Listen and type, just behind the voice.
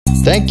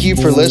Thank you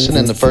for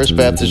listening to First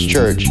Baptist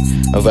Church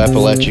of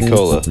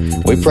Apalachicola.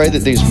 We pray that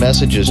these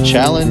messages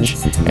challenge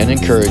and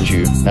encourage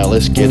you. Now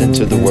let's get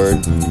into the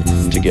Word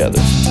together.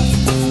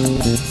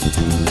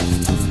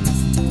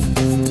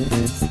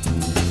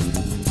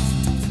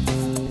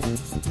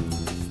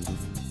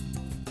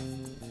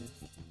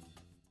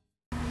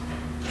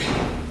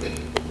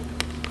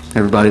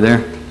 Everybody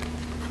there?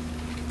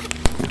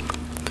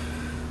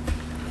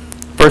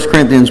 1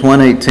 Corinthians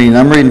 1:18,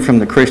 I'm reading from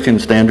the Christian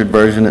Standard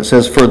Version. It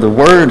says, "For the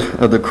word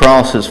of the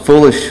cross is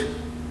foolish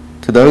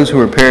to those who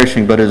are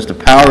perishing, but is the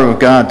power of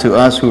God to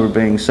us who are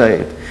being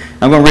saved."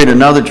 I'm going to read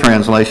another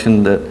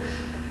translation that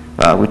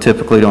we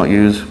typically don't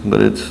use,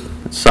 but it's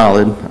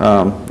solid.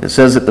 It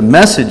says that the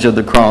message of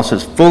the cross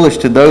is foolish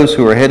to those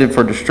who are headed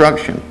for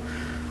destruction,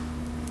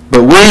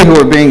 but we who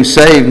are being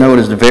saved know it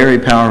is the very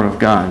power of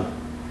God.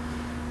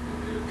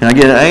 Can I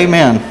get an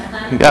amen?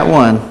 You got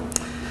one.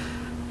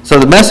 So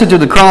the message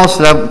of the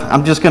cross,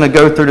 I'm just going to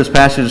go through this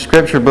passage of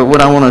Scripture, but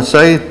what I want to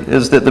say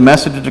is that the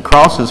message of the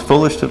cross is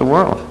foolish to the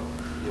world.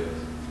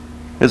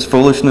 It's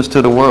foolishness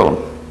to the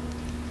world.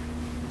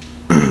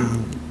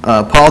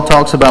 Paul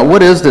talks about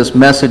what is this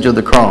message of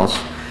the cross.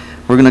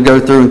 We're going to go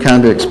through and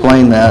kind of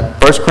explain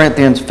that. 1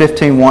 Corinthians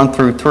 15:1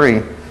 through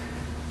 3.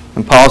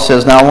 And Paul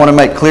says, "Now I want to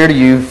make clear to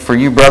you, for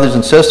you brothers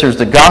and sisters,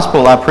 the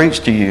gospel I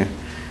preached to you,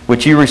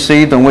 which you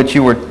received, on which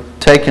you were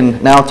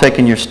now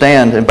taking your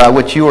stand, and by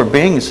which you are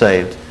being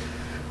saved."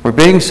 We're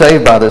being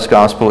saved by this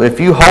gospel. "If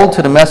you hold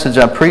to the message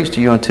I preached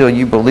to you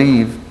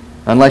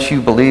unless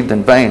you believed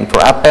in vain. For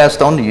I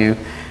passed on to you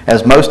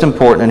as most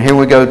important," and here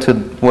we go to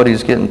what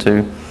he's getting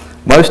to,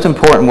 "most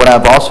important what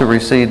I've also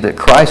received, that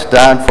Christ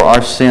died for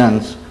our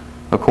sins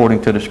according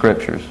to the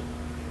Scriptures."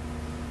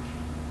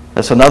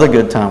 That's another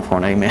good time for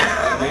an amen.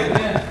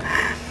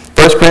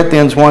 1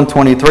 Corinthians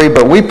 1:23,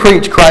 "But we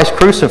preach Christ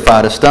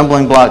crucified, a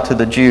stumbling block to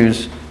the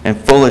Jews and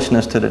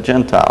foolishness to the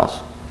Gentiles."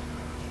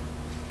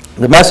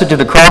 The message of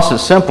the cross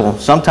is simple.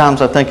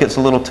 Sometimes I think it's a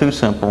little too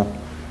simple.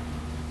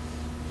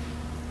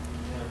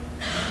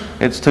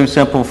 It's too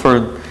simple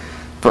for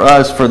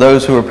us, for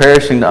those who are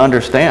perishing, to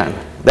understand.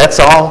 That's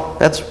all.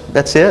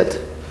 That's it.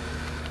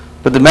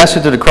 But the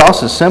message of the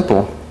cross is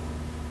simple.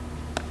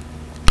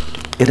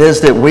 It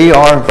is that we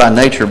are by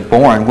nature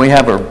born.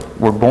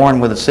 We're born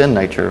with a sin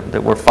nature,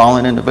 that we're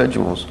fallen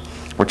individuals.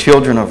 We're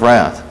children of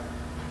wrath.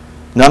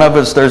 None of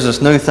us, there's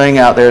this new thing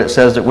out there that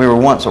says that we were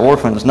once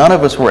orphans. None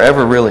of us were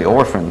ever really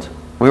orphans.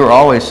 We were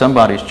always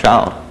somebody's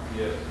child.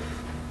 Yes.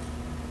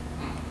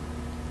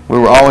 We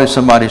were always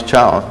somebody's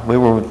child. We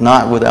were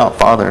not without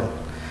father.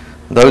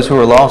 Those who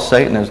are lost,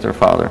 Satan is their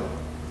father.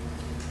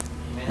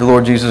 Amen. The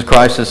Lord Jesus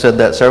Christ has said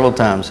that several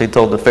times. He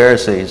told the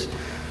Pharisees,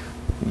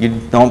 "You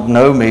don't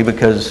know me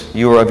because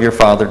you are of your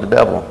father, the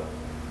devil."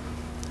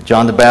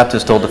 John the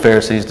Baptist told the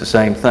Pharisees the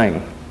same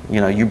thing.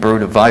 "You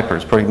brood of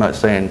vipers," pretty much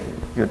saying,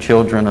 you're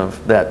children of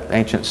that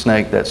ancient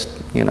snake that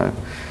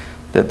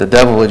the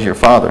devil is your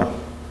father.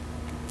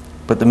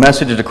 But the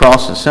message of the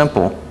cross is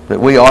simple,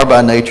 that we are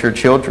by nature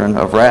children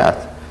of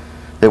wrath,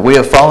 that we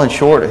have fallen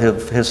short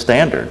of His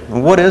standard.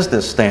 And what is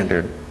this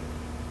standard?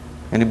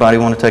 Anybody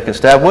want to take a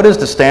stab? What is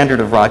the standard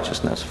of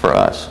righteousness for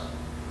us?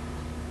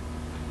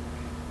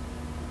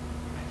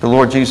 The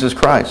Lord Jesus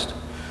Christ.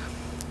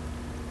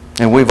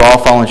 And we've all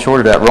fallen short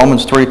of that.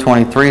 Romans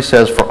 3:23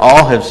 says, "For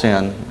all have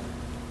sinned."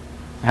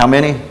 How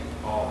many?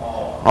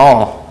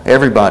 All.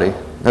 Everybody.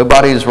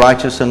 Nobody is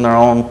righteous in their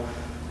own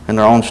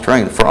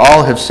strength. "For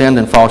all have sinned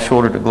and fall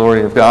short of the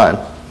glory of God."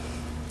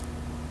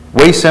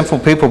 We sinful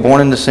people born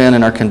into sin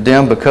and are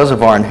condemned because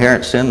of our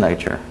inherent sin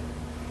nature.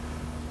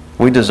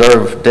 We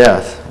deserve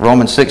death.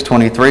 Romans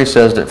 6:23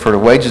 says that for the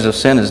wages of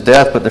sin is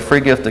death, but the free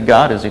gift of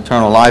God is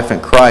eternal life in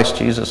Christ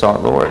Jesus our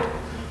Lord.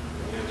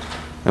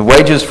 And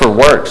wages for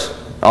works,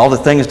 all the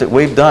things that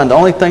we've done, the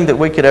only thing that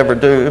we could ever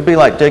do, it would be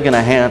like digging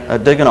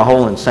a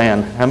hole in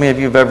sand. How many of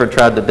you have ever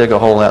tried to dig a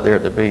hole out there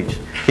at the beach?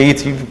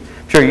 Keith, I'm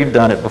sure you've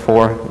done it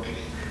before,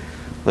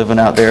 living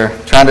out there.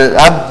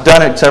 I've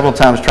done it several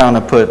times trying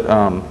to put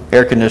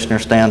air conditioner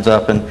stands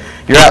up, and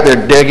you're out there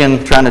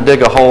digging, trying to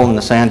dig a hole, and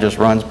the sand just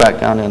runs back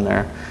down in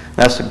there.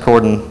 That's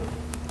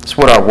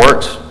what our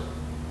works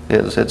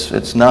is.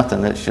 It's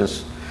nothing.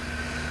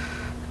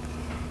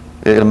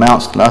 It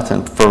amounts to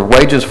nothing. For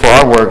wages for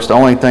our works, the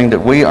only thing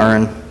that we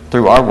earned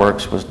through our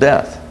works was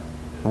death.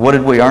 What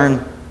did we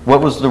earn?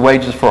 What was the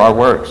wages for our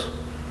works?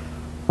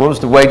 What was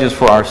the wages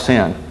for our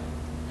sin?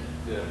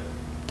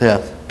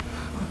 Death.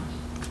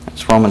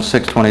 It's Romans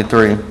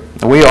 6:23.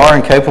 We are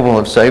incapable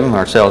of saving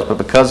ourselves, but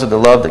because of the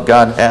love that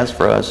God has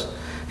for us,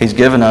 He's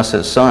given us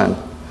His Son.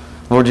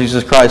 Lord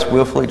Jesus Christ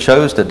willfully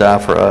chose to die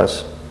for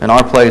us in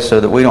our place so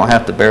that we don't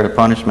have to bear the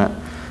punishment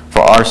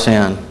for our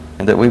sin,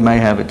 and that we may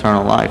have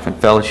eternal life and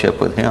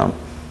fellowship with Him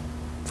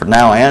for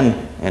now and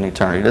in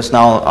eternity. It's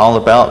not all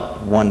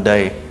about one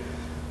day.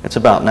 It's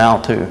about now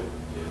too.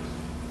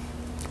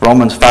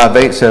 Romans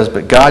 5:8 says,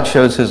 "But God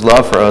shows His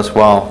love for us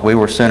while we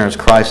were sinners.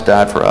 Christ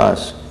died for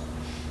us."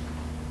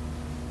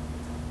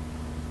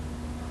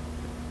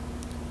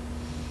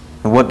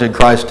 And what did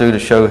Christ do to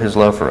show His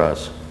love for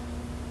us?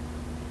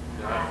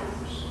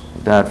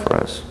 He died for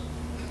us.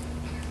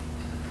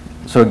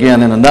 So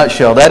again, in a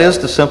nutshell, that is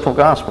the simple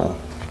gospel.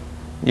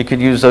 You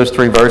could use those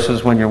 3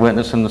 verses when you're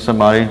witnessing to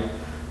somebody,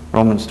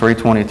 Romans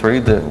 3:23,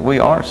 that we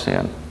are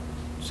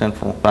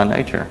sinful by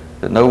nature,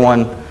 that no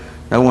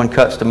one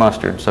cuts the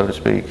mustard, so to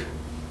speak.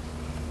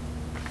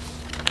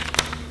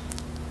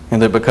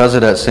 And that because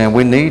of that sin,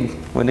 we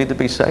need to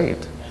be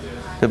saved.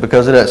 That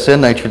because of that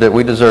sin nature, that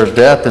we deserve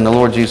death in the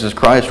Lord Jesus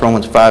Christ,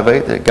 Romans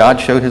 5:8, that God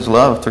showed His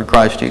love through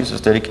Christ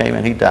Jesus, that He came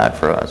and He died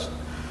for us.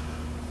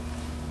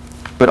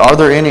 But are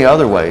there any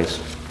other ways?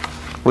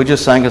 We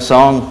just sang a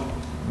song.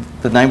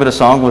 The name of the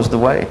song was The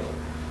Way.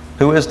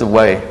 Who is the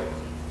way?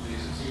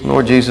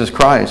 Lord Jesus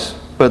Christ.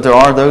 But there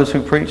are those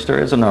who preach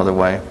there is another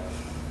way.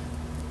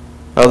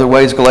 Other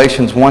ways,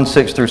 Galatians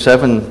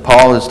 1:6-7,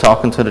 Paul is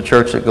talking to the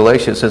church at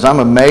Galatia. It says, I'm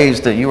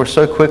amazed that you are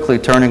so quickly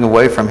turning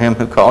away from Him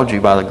who called you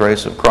by the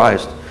grace of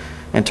Christ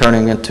and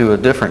turning into a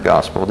different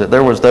gospel. That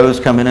there was those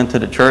coming into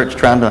the church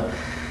trying to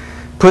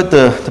put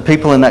the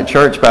people in that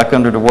church back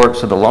under the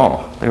works of the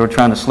law. They were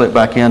trying to slip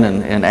back in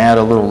and add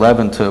a little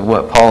leaven to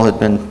what Paul had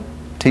been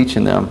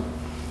teaching them.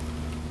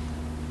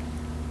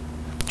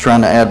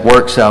 Trying to add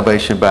work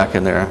salvation back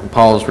in there. And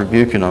Paul is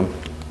rebuking them.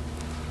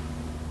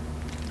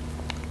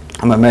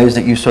 I'm amazed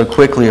that you so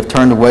quickly have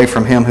turned away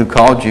from Him who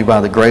called you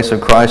by the grace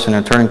of Christ and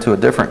are turning to a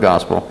different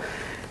gospel.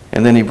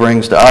 And then he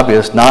brings the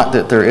obvious, not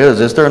that there is.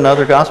 Is there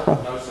another gospel?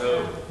 No,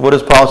 sir. What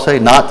does Paul say?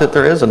 Not that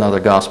there is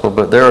another gospel,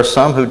 but there are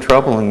some who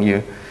troubling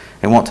you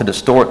and want to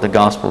distort the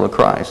gospel of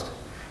Christ.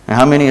 And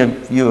how many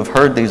of you have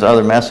heard these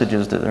other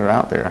messages that are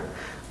out there?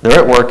 They're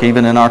at work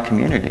even in our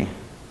community.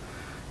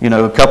 You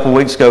know, a couple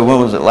weeks ago,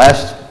 when was it?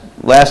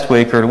 Last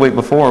week or the week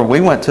before,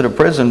 we went to the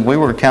prison. We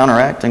were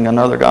counteracting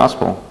another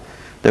gospel.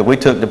 That we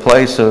took the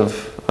place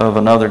of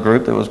another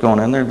group that was going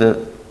in there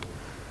that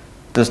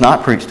does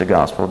not preach the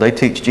gospel. They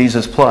teach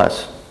Jesus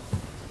plus.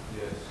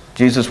 Yes.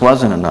 Jesus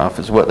wasn't enough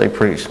is what they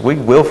preached. We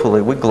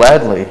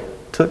gladly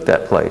took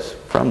that place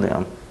from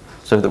them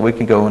so that we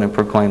can go in and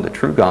proclaim the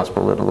true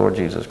gospel of the Lord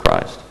Jesus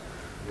Christ.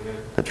 Amen.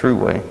 The true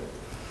way.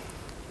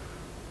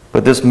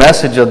 But this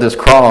message of this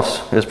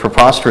cross is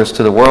preposterous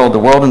to the world. The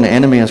world and the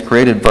enemy has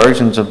created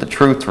versions of the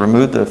truth to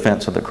remove the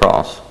offense of the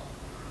cross.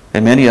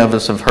 And many of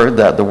us have heard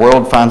that. The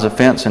world finds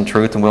offense in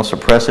truth and will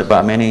suppress it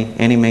by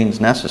any means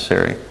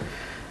necessary.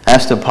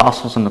 Ask the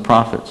apostles and the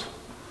prophets.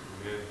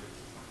 Amen.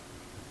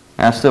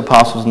 Ask the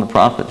apostles and the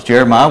prophets.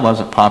 Jeremiah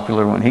wasn't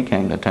popular when he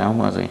came to town,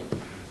 was he?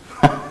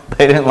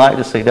 They didn't like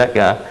to see that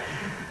guy.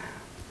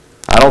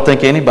 I don't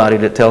think anybody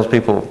that tells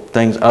people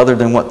things other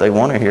than what they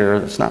want to hear,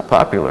 it's not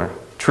popular.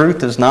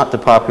 Truth is not the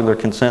popular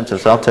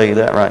consensus. I'll tell you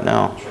that right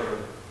now. Sure.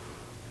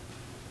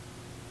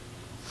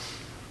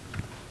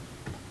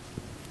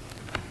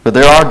 But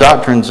there are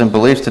doctrines and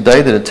beliefs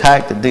today that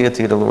attack the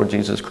deity of the Lord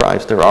Jesus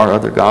Christ. There are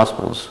other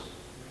gospels.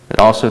 It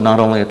also not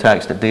only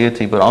attacks the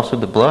deity, but also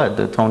the blood,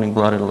 the atoning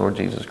blood of the Lord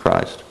Jesus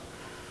Christ.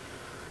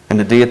 And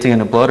the deity and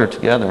the blood are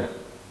together.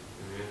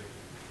 Amen.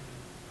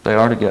 They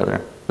are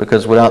together.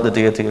 Because without the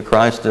deity of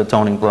Christ, the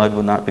atoning blood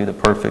would not be the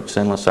perfect,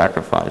 sinless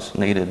sacrifice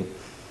needed.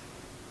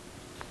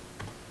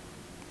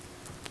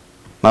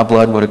 My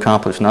blood would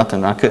accomplish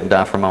nothing. I couldn't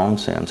die for my own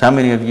sins. How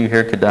many of you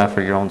here could die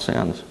for your own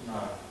sins? No.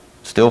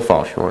 Still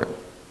fall short.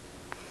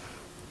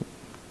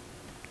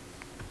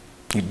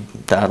 You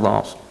died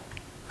lost.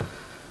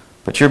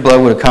 But your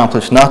blood would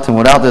accomplish nothing.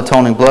 Without the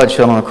atoning blood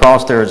shed on the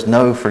cross, there is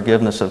no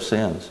forgiveness of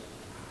sins.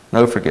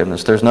 No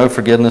forgiveness. There's no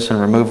forgiveness and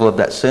removal of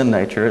that sin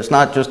nature. It's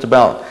not just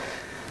about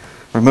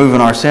removing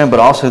our sin, but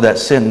also that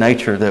sin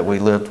nature that we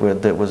lived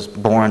with that was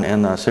born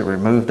in us. It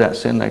removed that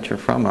sin nature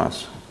from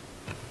us.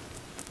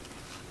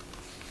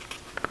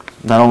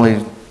 Not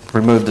only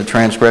removed the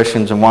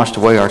transgressions and washed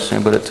away our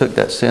sin, but it took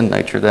that sin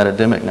nature, that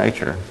Adamic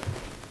nature.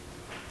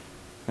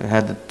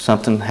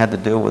 Something had to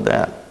deal with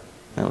that.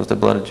 That was the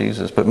blood of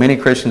Jesus. But many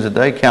Christians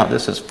today count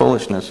this as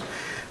foolishness,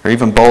 or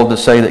even bold to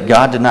say that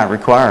God did not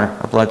require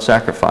a blood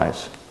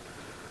sacrifice.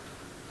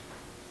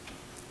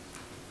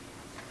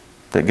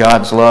 That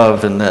God's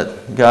loved and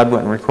that God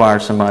wouldn't require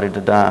somebody to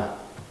die.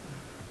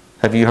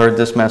 Have you heard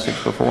this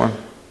message before?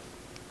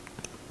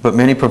 But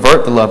many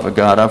pervert the love of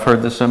God. I've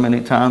heard this so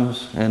many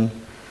times in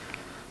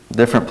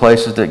different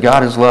places that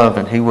God is love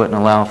and He wouldn't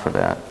allow for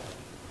that.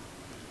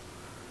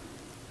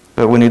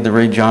 But we need to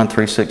read John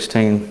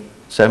 3:16,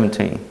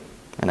 17,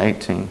 and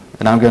 18.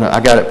 And I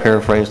got it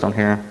paraphrased on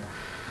here.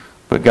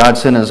 But God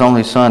sent His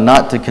only Son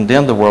not to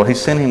condemn the world. He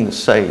sent Him to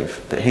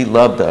save, that He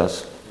loved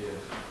us. Yes.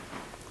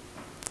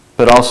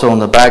 But also on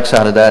the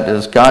backside of that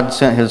is God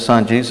sent His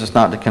Son Jesus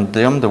not to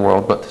condemn the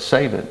world, but to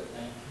save it.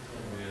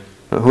 Amen.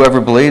 But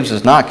whoever believes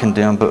is not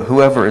condemned, but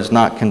whoever is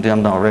not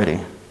condemned already.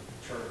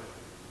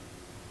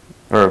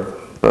 Sure.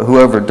 But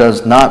whoever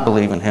does not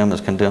believe in Him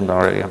is condemned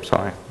already. I'm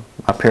sorry.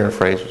 My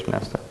paraphrase was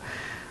messed up.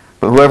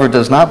 But whoever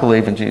does not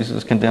believe in Jesus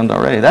is condemned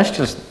already. It's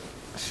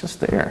just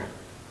there.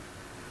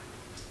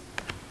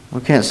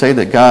 We can't say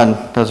that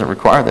God doesn't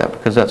require that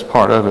because that's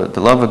part of it. The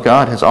love of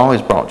God has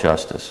always brought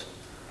justice.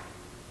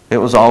 It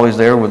was always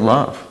there with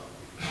love.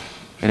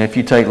 And if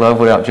you take love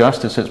without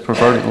justice, it's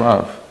perverted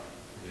love.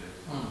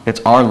 It's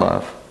our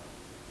love.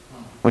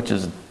 which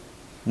is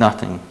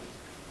nothing.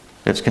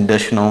 It's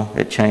conditional.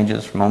 It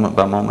changes moment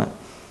by moment.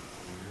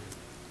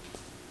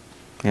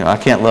 I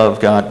can't love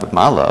God with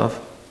my love.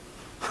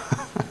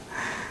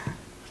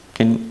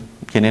 Can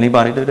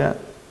anybody do that?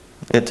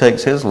 It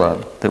takes His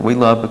love, that we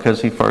love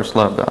because He first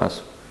loved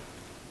us.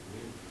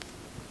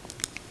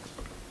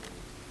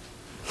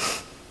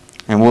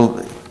 And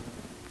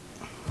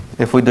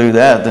if we do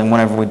that, then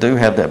whenever we do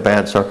have that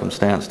bad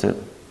circumstance that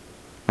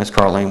Miss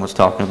Carlene was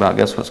talking about,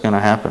 guess what's going to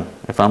happen?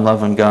 If I'm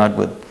loving God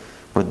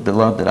with the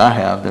love that I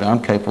have, that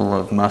I'm capable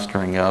of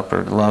mustering up,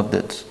 or the love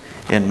that's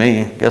in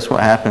me, guess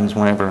what happens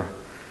whenever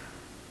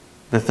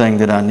the thing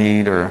that I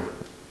need or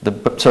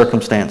the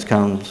circumstance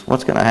comes?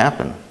 What's going to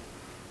happen?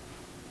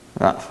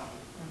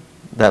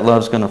 That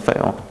love's going to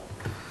fail.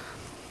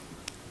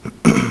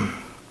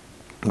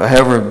 But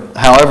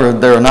however,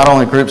 there are not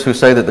only groups who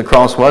say that the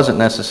cross wasn't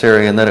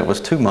necessary and that it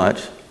was too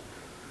much.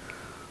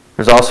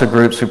 There's also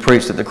groups who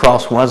preach that the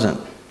cross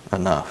wasn't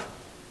enough.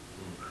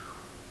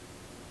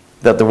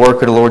 That the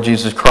work of the Lord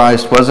Jesus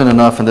Christ wasn't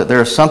enough, and that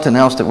there is something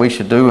else that we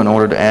should do in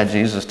order to add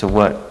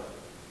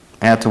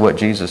to what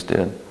Jesus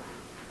did.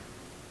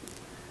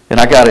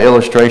 And I got an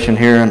illustration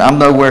here, and I'm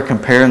nowhere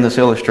comparing this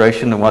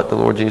illustration to what the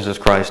Lord Jesus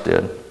Christ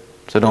did.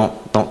 So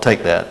don't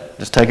take that.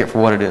 Just take it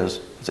for what it is.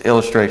 It's an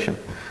illustration.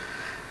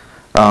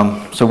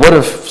 So what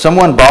if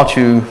someone bought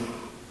you,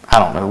 I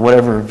don't know,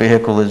 whatever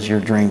vehicle is your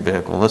dream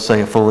vehicle. Let's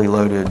say a fully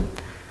loaded,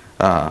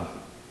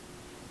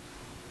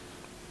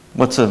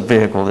 what's a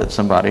vehicle that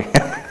somebody,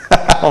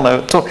 I don't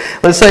know.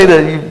 Let's say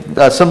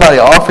that somebody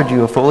offered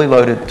you a fully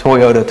loaded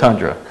Toyota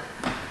Tundra.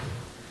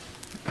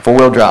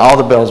 4-wheel drive, all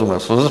the bells and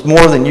whistles. It's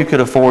more than you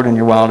could afford in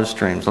your wildest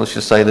dreams. Let's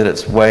just say that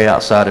it's way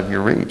outside of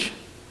your reach.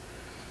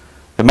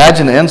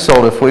 Imagine the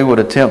insult if we would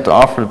attempt to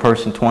offer the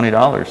person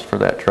 $20 for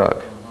that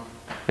truck.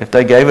 If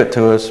they gave it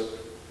to us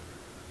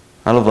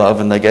out of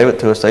love and they gave it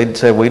to us, they'd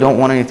say, we don't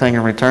want anything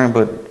in return,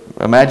 but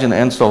imagine the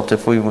insult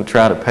if we would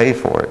try to pay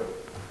for it.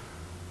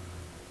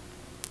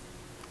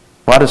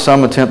 Why do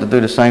some attempt to do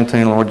the same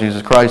thing to the Lord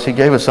Jesus Christ? He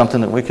gave us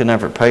something that we could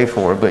never pay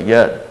for, but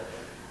yet,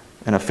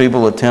 in a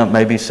feeble attempt,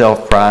 maybe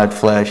self-pride,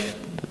 flesh,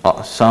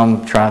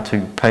 some try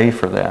to pay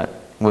for that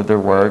with their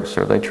works,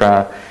 or they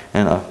try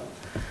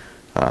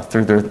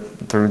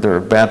through their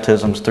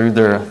baptisms, through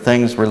their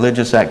things,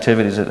 religious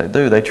activities that they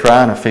do, they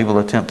try in a feeble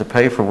attempt to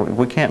pay for what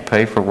we can't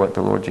pay for what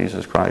the Lord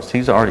Jesus Christ.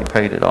 He's already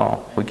paid it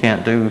all. We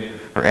can't do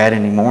or add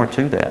any more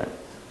to that.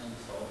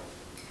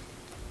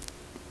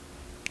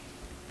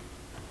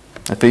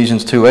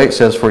 Ephesians 2:8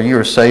 says, "For you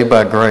are saved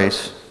by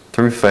grace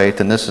through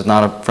faith, and this is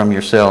not from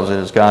yourselves, it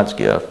is God's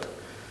gift."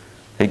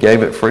 He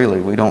gave it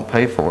freely. We don't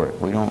pay for it.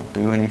 We don't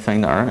do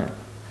anything to earn it.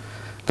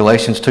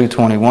 Galatians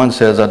 2:21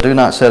 says, "I do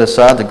not set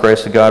aside the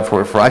grace of God, for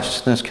if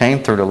righteousness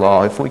came through the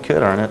law, if we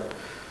could earn it,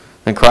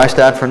 then Christ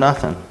died for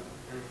nothing."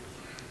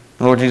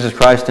 The Lord Jesus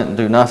Christ didn't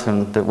do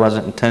nothing that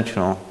wasn't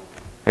intentional.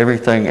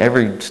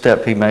 Every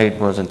step He made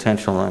was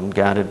intentional and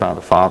guided by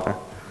the Father.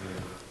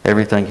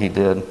 Everything He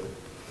did.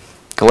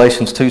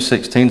 Galatians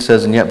 2:16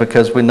 says, "And yet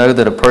because we know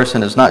that a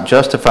person is not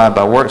justified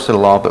by works of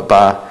the law, but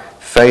by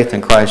faith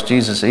in Christ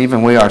Jesus,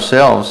 even we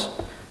ourselves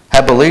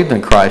have believed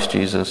in Christ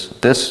Jesus.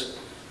 This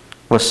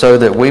was so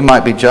that we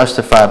might be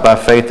justified by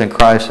faith in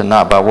Christ and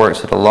not by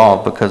works of the law,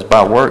 because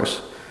by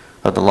works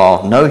of the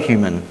law no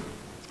human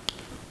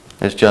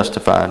is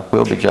justified,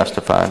 will be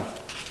justified."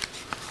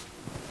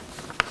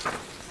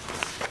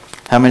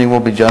 How many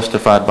will be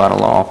justified by the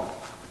law?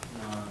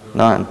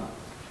 None.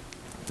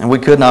 And we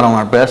could not on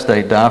our best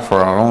day die for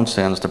our own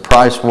sins. The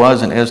price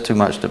was and is too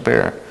much to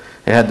bear.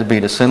 It had to be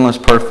the sinless,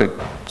 perfect,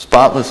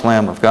 spotless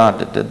Lamb of God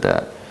that did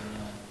that.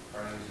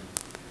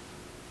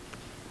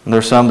 And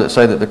there's some that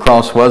say that the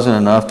cross wasn't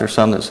enough. There's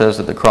some that says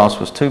that the cross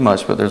was too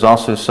much. But there's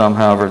also some,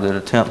 however, that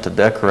attempt to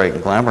decorate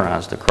and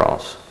glamorize the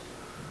cross.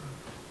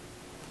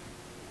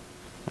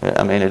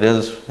 I mean, it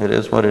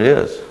is what it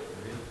is.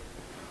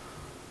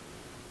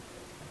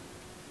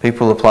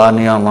 People apply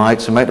neon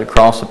lights and make the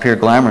cross appear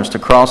glamorous. The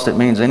cross that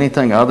means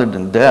anything other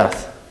than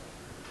death.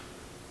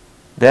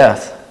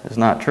 Death is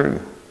not true.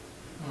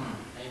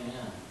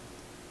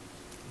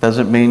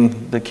 Doesn't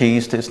mean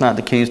it's not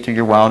the keys to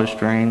your wildest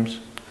dreams.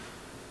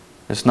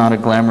 It's not a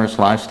glamorous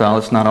lifestyle.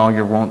 It's not all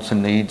your wants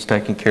and needs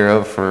taken care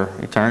of for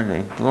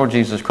eternity. The Lord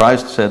Jesus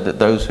Christ said that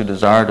those who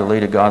desire to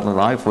lead a godly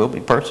life will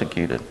be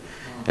persecuted.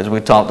 As we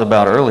talked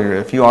about earlier,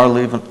 if you are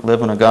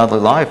living a godly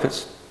life,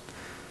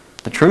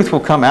 the truth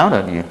will come out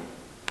of you.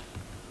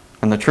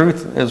 And the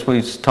truth, as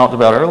we talked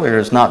about earlier,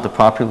 is not the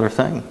popular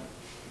thing.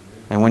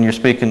 And when you're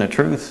speaking the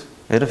truth,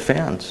 it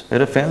offends.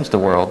 It offends the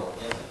world.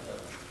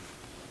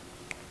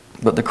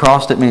 But the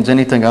cross that means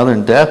anything other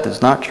than death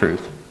is not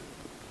truth.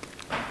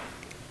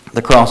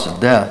 The cross is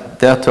death.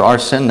 Death to our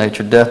sin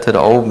nature, death to the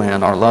old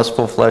man, our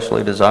lustful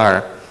fleshly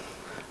desire,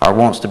 our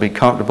wants to be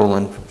comfortable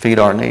and feed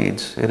our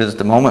needs. It is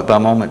the moment by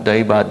moment,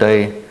 day by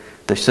day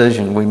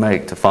decision we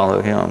make to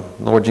follow Him.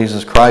 Lord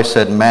Jesus Christ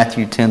said in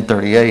Matthew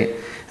 10:38,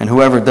 "And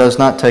whoever does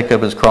not take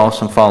up his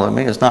cross and follow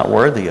me is not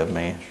worthy of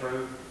me."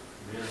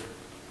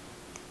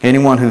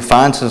 Anyone who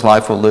finds his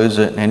life will lose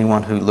it, and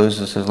anyone who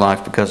loses his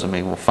life because of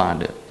me will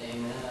find it.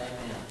 Amen.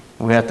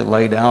 We have to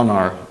lay down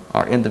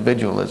our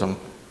individualism.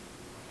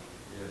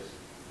 Yes.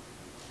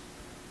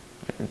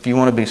 If you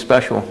want to be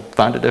special,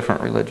 find a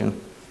different religion.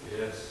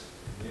 Yes.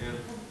 Amen.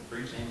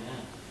 Preach.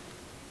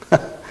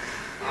 Amen.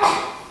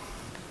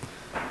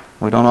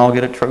 We don't all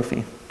get a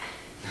trophy.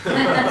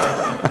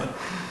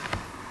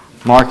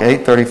 Mark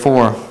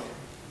 8:34.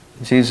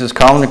 Jesus,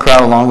 calling the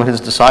crowd along with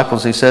his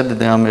disciples, he said to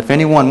them, if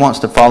anyone wants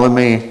to follow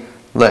me,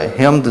 let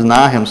him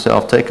deny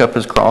himself, take up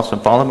his cross,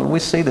 and follow me. We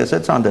see this.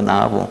 It's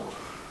undeniable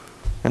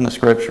in the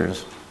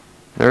Scriptures.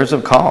 There's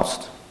a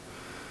cost.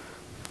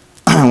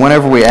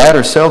 Whenever we add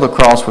or sell the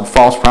cross with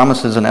false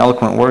promises and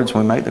eloquent words,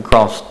 we make the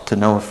cross to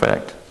no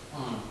effect.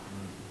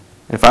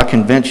 If I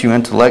convince you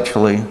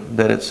intellectually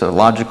that it's a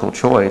logical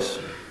choice,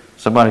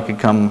 somebody could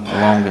come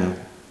along and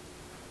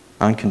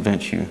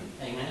unconvince you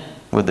Amen.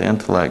 with the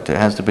intellect. It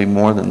has to be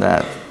more than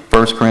that.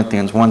 1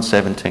 Corinthians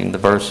 1:17, the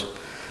verse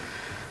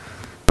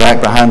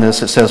back behind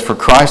this, it says, for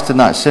Christ did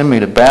not send me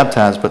to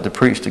baptize, but to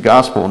preach the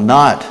gospel,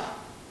 not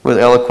with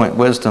eloquent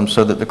wisdom,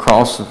 so that the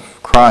cross of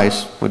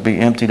Christ would be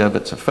emptied of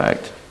its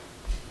effect.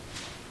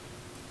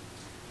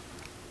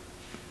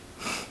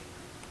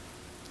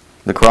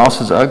 The cross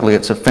is ugly,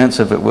 it's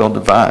offensive, it will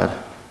divide.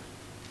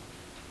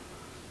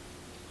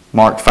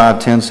 Mark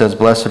 5:10 says,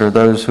 blessed are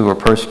those who are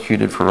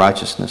persecuted for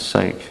righteousness'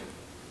 sake.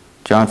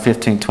 John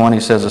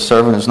 15:20 says, a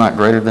servant is not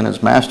greater than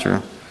his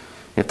master.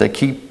 If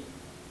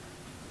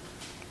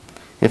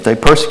they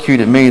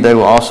persecuted me, they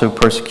will also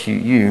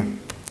persecute you.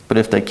 But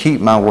if they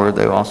keep my word,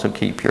 they will also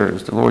keep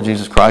yours. The Lord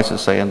Jesus Christ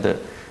is saying that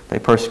they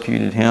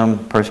persecuted him,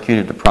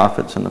 persecuted the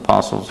prophets and the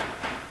apostles.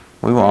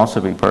 We will also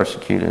be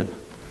persecuted.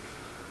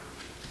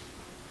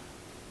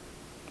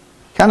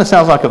 Kind of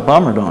sounds like a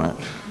bummer, don't it?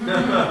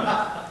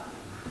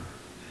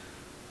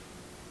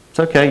 It's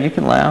okay, you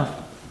can laugh.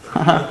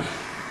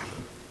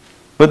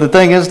 But the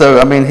thing is, though,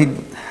 I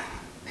mean,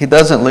 he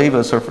doesn't leave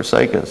us or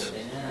forsake us.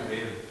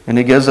 Amen. And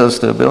he gives us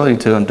the ability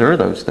to endure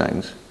those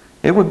things.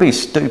 It would be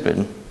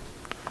stupid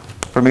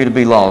for me to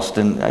be lost.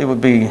 And it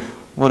would be,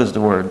 what is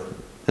the word?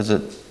 Is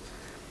it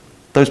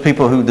those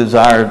people who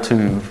desire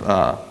to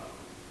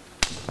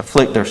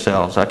afflict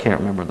themselves? I can't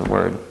remember the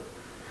word.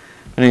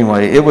 But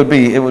anyway, it would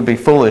be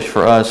foolish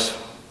for us,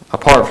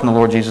 apart from the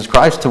Lord Jesus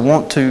Christ, to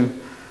want to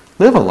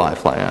live a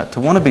life like that, to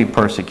want to be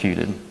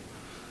persecuted,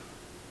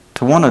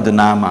 to want to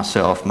deny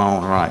myself my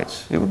own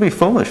rights. It would be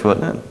foolish,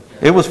 wouldn't it?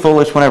 It was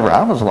foolish whenever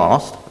I was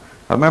lost.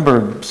 I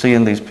remember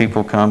seeing these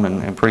people come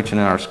and preaching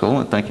in our school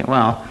and thinking,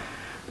 wow,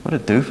 what a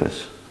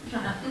doofus.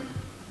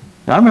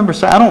 I remember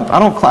saying, I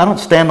don't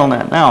stand on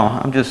that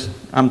now.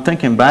 I'm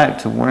thinking back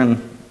to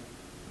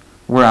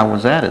where I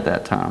was at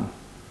that time.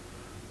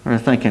 We were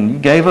thinking, you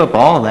gave up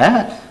all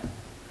that?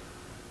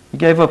 You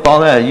gave up all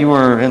that. You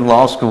were in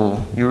law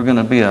school. You were going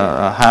to be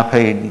a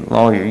high-paid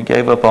lawyer. You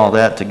gave up all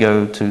that to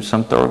go to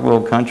some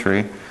third-world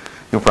country.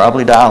 You'll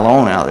probably die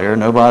alone out there.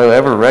 Nobody will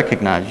ever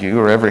recognize you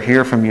or ever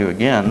hear from you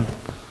again.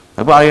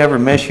 Nobody will ever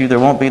miss you. There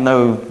won't be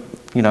no,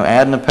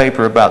 ad in the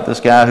paper about this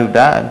guy who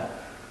died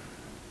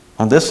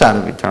on this side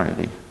of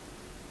eternity.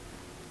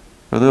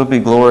 But there'll be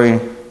glory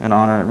and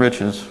honor and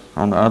riches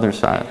on the other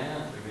side.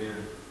 Amen.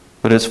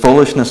 But it's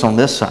foolishness on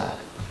this side,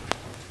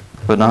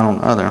 but not on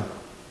the other.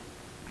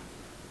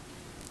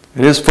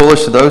 It is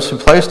foolish to those who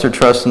place their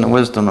trust in the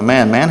wisdom of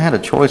man. Man had a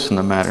choice in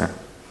the matter.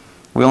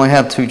 We only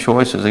have two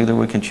choices. Either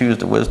we can choose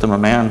the wisdom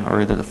of man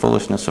or either the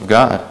foolishness of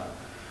God.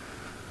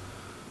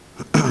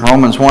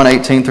 Romans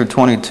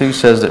 1:18-22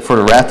 says that for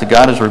the wrath of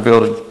God is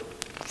revealed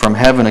from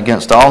heaven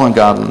against all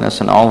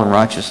ungodliness and all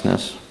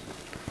unrighteousness.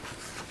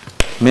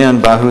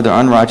 Men by whom their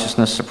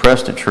unrighteousness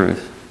suppressed the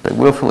truth, they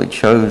willfully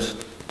chose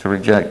to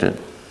reject it.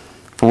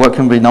 For what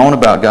can be known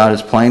about God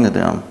is plain to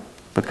them,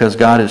 because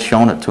God has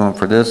shown it to them.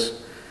 For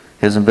this,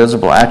 his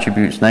invisible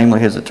attributes,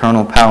 namely his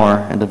eternal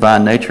power and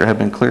divine nature, have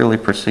been clearly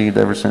perceived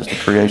ever since the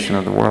creation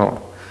of the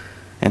world,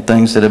 and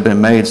things that have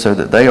been made so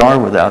that they are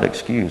without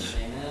excuse.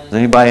 Amen. Does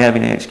anybody have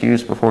any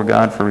excuse before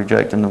God for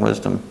rejecting the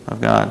wisdom of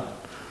God?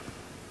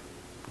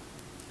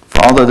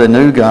 For although they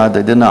knew God,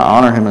 they did not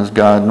honor him as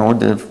God, nor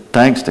did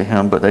thanks to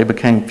him, but they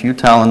became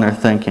futile in their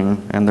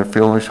thinking, and their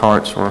foolish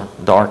hearts were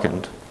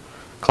darkened.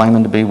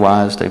 Claiming to be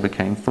wise, they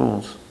became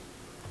fools.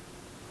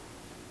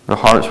 Their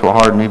hearts were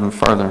hardened even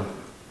further.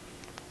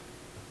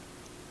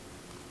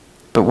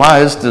 But why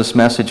is this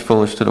message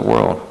foolish to the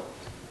world?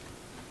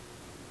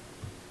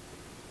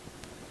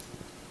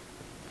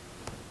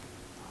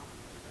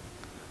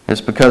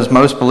 It's because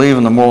most believe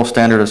in the moral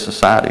standard of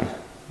society.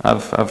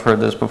 I've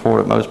heard this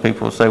before, that most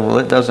people say, well,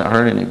 it doesn't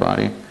hurt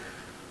anybody.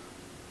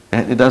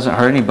 It doesn't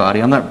hurt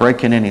anybody. I'm not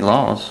breaking any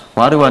laws.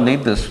 Why do I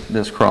need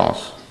this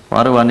cross?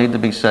 Why do I need to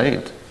be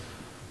saved?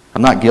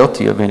 I'm not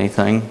guilty of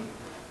anything.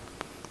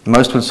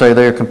 Most would say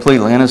they are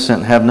completely innocent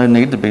and have no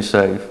need to be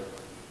saved.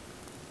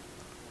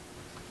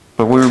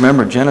 But we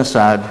remember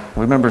genocide,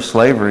 we remember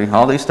slavery.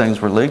 All these things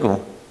were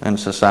legal in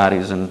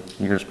societies in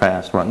years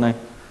past, weren't they?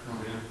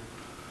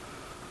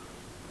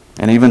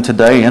 And even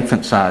today,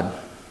 infanticide,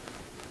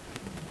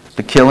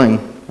 the killing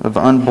of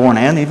unborn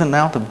and even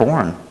now the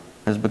born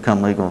has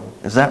become legal.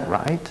 Is that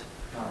right?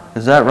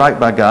 Is that right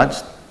by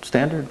God's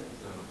standard?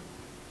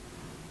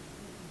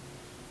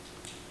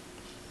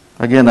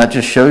 Again, that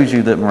just shows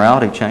you that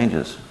morality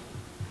changes.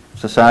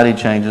 Society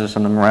changes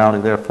and the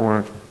morality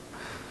therefore.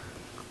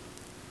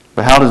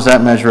 But how does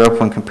that measure up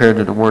when compared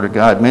to the Word of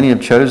God? Many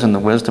have chosen the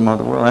wisdom of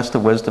the world. That's the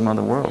wisdom of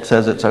the world. It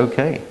says it's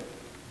okay.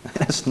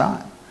 It's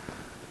not.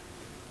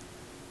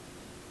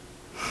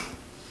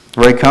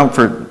 Ray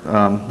Comfort,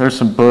 there's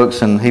some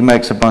books, and he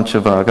makes a bunch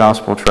of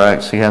gospel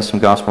tracts. He has some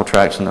gospel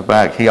tracts in the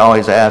back. He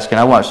always asks, and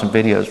I watch some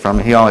videos from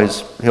him,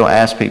 he'll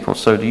ask people,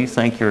 so do you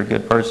think you're a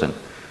good person?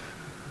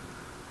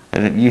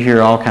 And you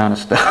hear all kind of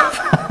stuff.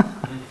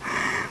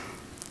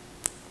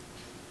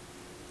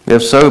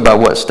 If so, by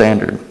what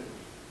standard?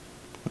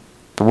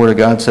 The Word of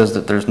God says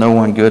that there's no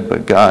one good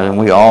but God, and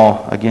we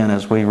all, again,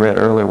 as we read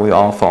earlier, we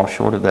all fall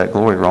short of that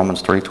glory,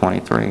 Romans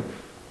 3:23.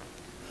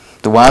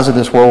 The wise of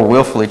this world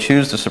willfully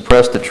choose to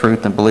suppress the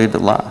truth and believe the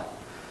lie.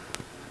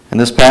 In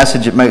this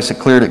passage, it makes it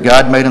clear that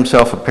God made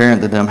himself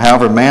apparent to them.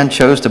 However, man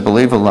chose to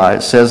believe a lie.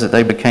 It says that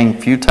they became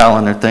futile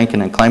in their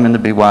thinking and claiming to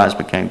be wise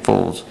became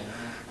fools.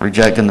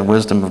 Rejecting the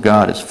wisdom of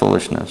God is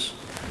foolishness.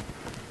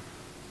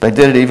 They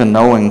did it even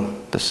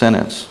knowing the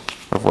sentence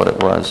of what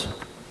it was.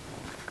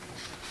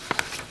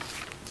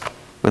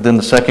 But then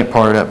the second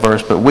part of that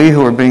verse, but we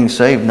who are being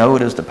saved know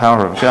it is the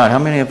power of God. How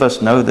many of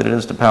us know that it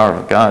is the power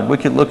of God? We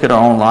could look at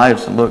our own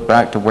lives and look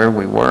back to where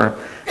we were,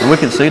 and we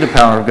could see the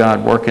power of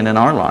God working in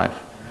our life,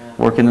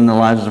 working in the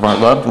lives of our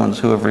loved ones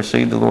who have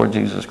received the Lord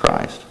Jesus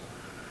Christ.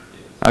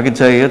 I can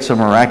tell you it's a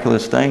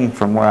miraculous thing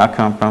from where I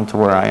come from to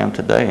where I am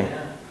today.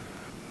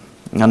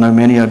 And I know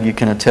many of you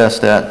can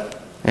attest that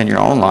in your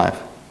own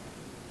life.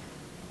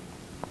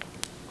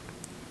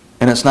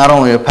 And it's not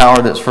only a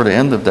power that's for the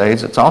end of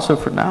days, it's also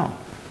for now.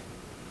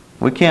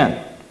 We can't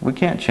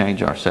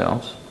change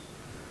ourselves.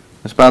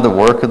 It's by the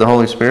work of the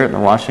Holy Spirit and the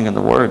washing of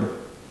the Word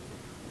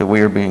that we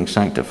are being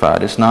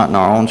sanctified. It's not in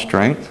our own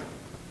strength.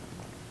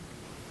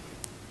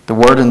 The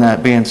word in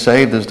that being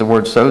saved is the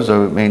word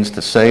sozo. It means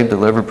to save,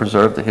 deliver,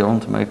 preserve, to heal,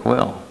 and to make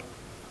well.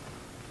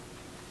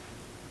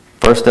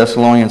 1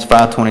 Thessalonians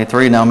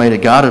 5:23, now may the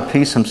God of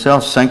peace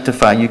himself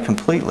sanctify you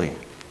completely.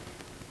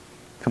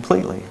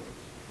 Completely.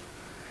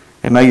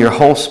 And may your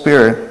whole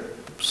spirit,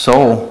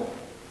 soul,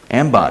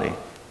 and body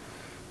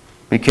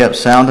be kept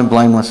sound and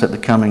blameless at the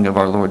coming of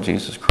our Lord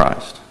Jesus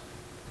Christ.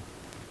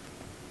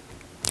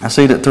 I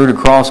see that through the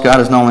cross, God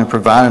is not only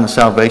providing a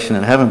salvation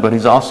in heaven, but He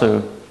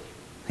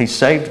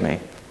saved me.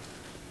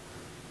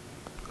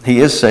 He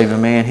is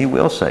saving me, and He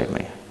will save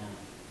me.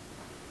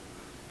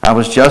 I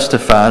was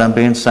justified, I'm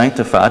being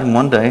sanctified, and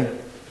one day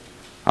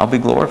I'll be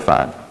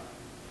glorified.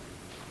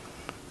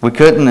 We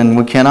couldn't and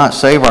we cannot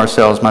save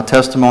ourselves. My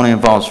testimony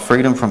involves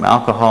freedom from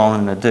alcohol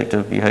and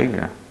addictive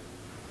behavior.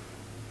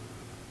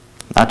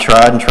 I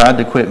tried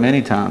to quit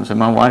many times, and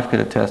my wife could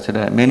attest to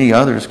that. Many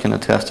others can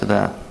attest to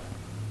that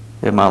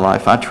in my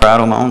life. I tried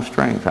on my own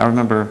strength. I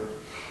remember,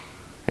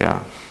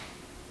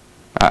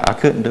 I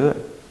couldn't do it.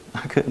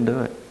 I couldn't do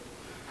it.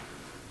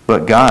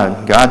 But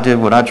God did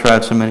what I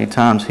tried so many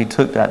times. He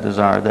took that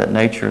desire, that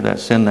nature, that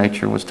sin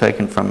nature was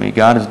taken from me.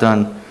 God has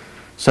done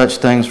such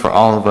things for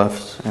all of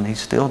us, and He's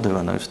still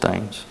doing those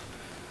things.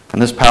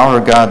 And this power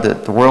of God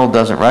that the world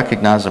doesn't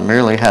recognize and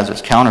merely has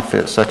its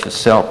counterfeits, such as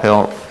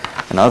self-help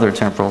and other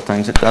temporal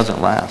things, it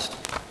doesn't last.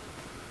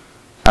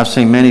 I've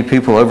seen many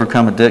people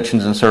overcome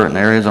addictions in certain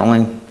areas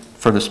only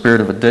for the spirit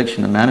of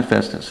addiction to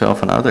manifest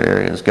itself in other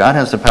areas. God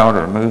has the power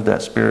to remove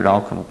that spirit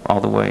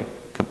all the way,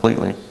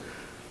 completely,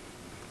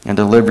 and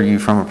deliver you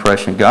from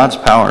oppression. God's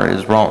power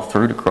is wrought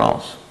through the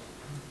cross.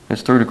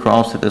 It's through the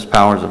cross that this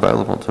power is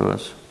available to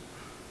us.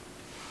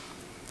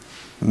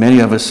 Many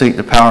of us seek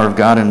the power of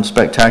God in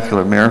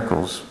spectacular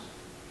miracles.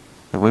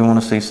 We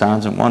want to see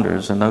signs and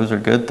wonders, and those are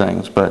good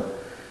things, but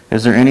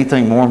is there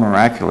anything more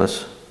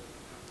miraculous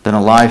than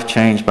a life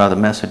changed by the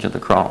message of the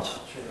cross?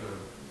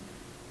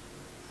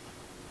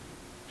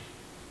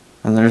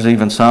 And there's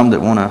even some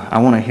that I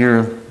want to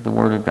hear the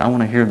word of God. I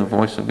want to hear the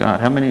voice of God.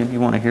 How many of you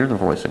want to hear the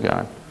voice of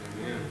God?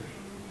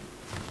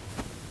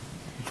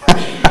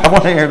 I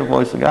want to hear the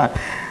voice of God.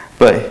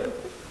 But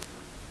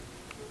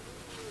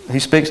He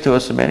speaks to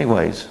us in many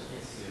ways.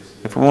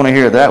 If we want to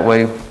hear it that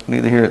way, we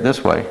need to hear it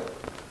this way.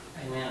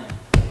 Amen.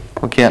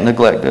 We can't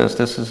neglect this.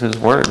 This is His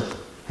Word.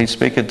 He's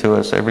speaking to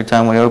us every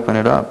time we open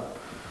it up.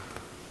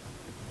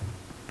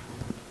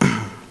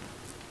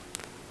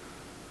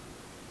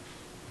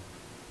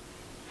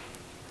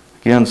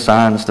 Again,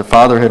 signs. The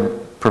Father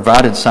had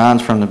provided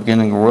signs from the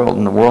beginning of the world,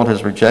 and the world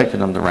has rejected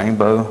them. The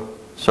rainbow,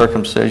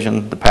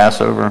 circumcision, the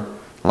Passover,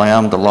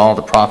 Lamb, the law,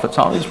 the prophets,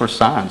 all these were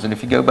signs. And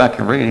if you go back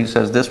and read, He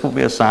says, this will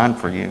be a sign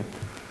for you.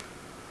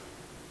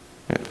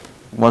 It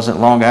wasn't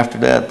long after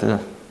that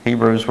the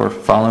Hebrews were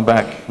falling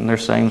back in their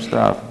same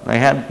stuff. They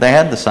had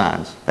the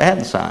signs. They had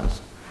the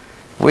signs.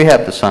 We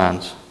have the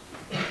signs.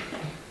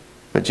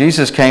 But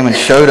Jesus came and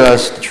showed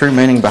us the true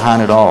meaning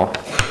behind it all.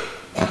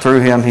 And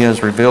through Him, He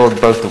has revealed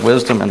both the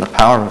wisdom and the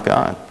power of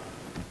God.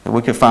 That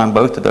we could find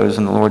both of those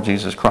in the Lord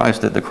Jesus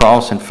Christ, that the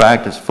cross, in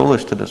fact, is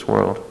foolish to this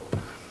world.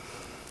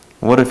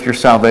 What if your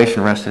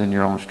salvation rested in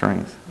your own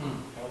strength?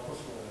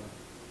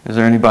 Is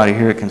there anybody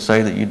here that can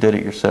say that you did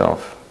it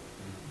yourself?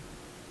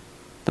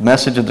 The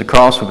message of the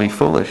cross would be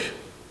foolish,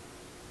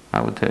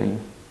 I would tell you,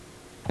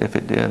 if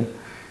it did.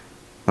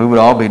 We would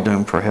all be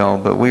doomed for hell,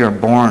 but we are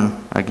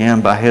born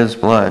again by His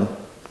blood.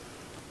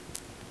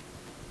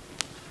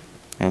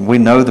 And we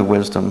know the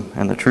wisdom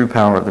and the true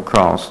power of the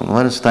cross. And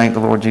let us thank the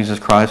Lord Jesus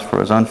Christ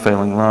for His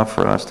unfailing love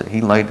for us, that He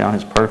laid down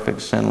His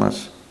perfect,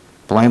 sinless,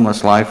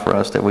 blameless life for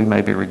us, that we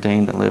may be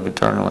redeemed and live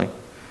eternally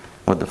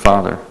with the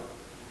Father.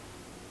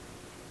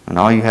 And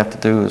all you have to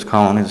do is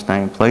call on His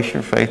name, place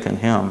your faith in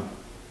Him,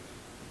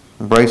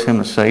 embrace Him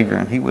as Savior,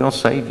 and He will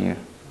save you.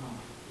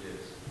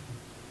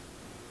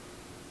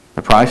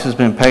 The price has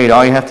been paid.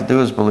 All you have to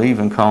do is believe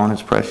and call on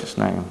His precious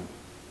name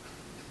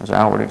as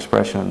outward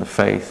expression of the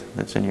faith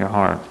that's in your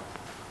heart.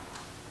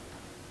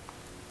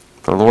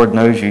 The Lord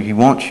knows you. He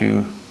wants you,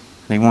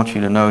 and He wants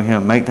you to know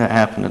Him. Make that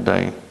happen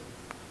today.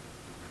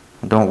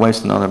 And don't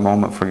waste another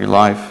moment for your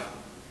life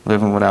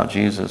living without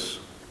Jesus.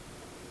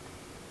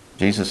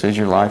 Jesus is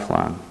your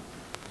lifeline.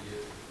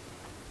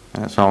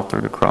 And it's all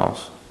through the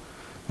cross.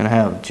 I'm going to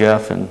have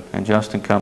Jeff and Justin come.